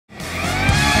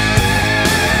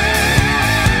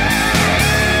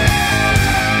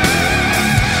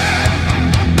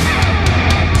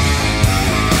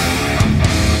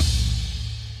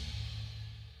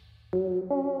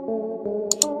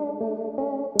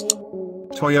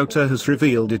Toyota has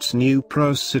revealed its new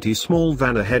Proace City small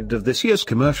van ahead of this year's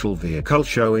commercial vehicle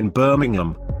show in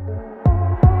Birmingham.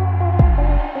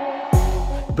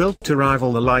 Built to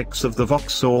rival the likes of the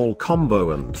Vauxhall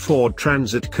Combo and Ford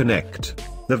Transit Connect,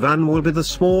 the van will be the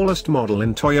smallest model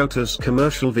in Toyota's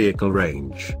commercial vehicle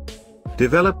range.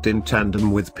 Developed in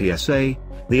tandem with PSA,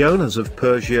 the owners of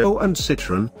Peugeot and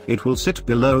Citroën, it will sit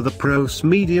below the Proace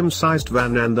medium-sized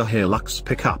van and the Hilux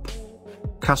pickup.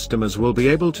 Customers will be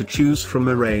able to choose from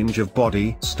a range of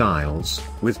body styles,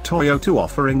 with Toyota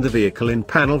offering the vehicle in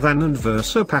panel van and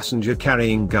Versa passenger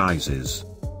carrying guises.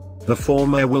 The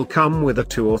former will come with a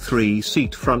 2 or 3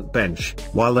 seat front bench,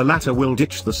 while the latter will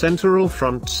ditch the central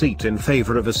front seat in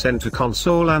favor of a center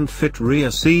console and fit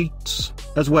rear seats,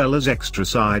 as well as extra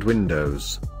side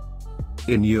windows.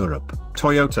 In Europe,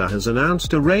 Toyota has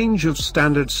announced a range of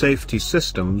standard safety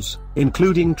systems,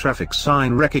 including traffic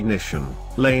sign recognition,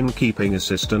 lane keeping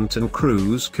assistant and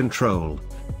cruise control.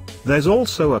 There's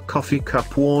also a coffee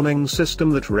cup warning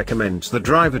system that recommends the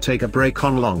driver take a break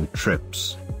on long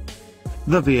trips.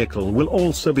 The vehicle will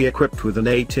also be equipped with an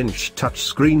 8-inch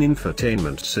touchscreen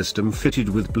infotainment system fitted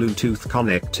with Bluetooth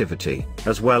connectivity,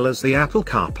 as well as the Apple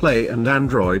CarPlay and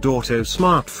Android Auto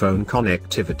smartphone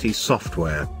connectivity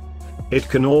software. It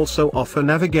can also offer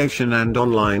navigation and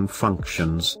online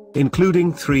functions,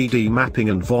 including 3D mapping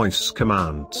and voice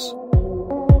commands.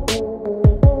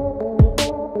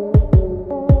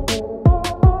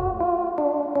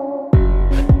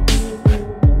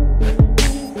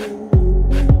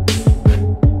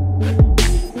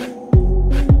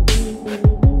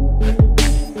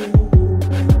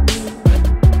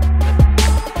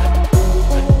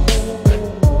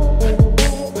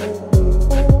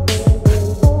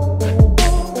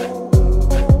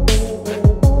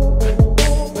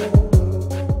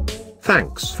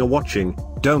 Thanks for watching.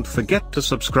 Don't forget to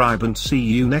subscribe and see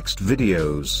you next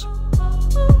videos.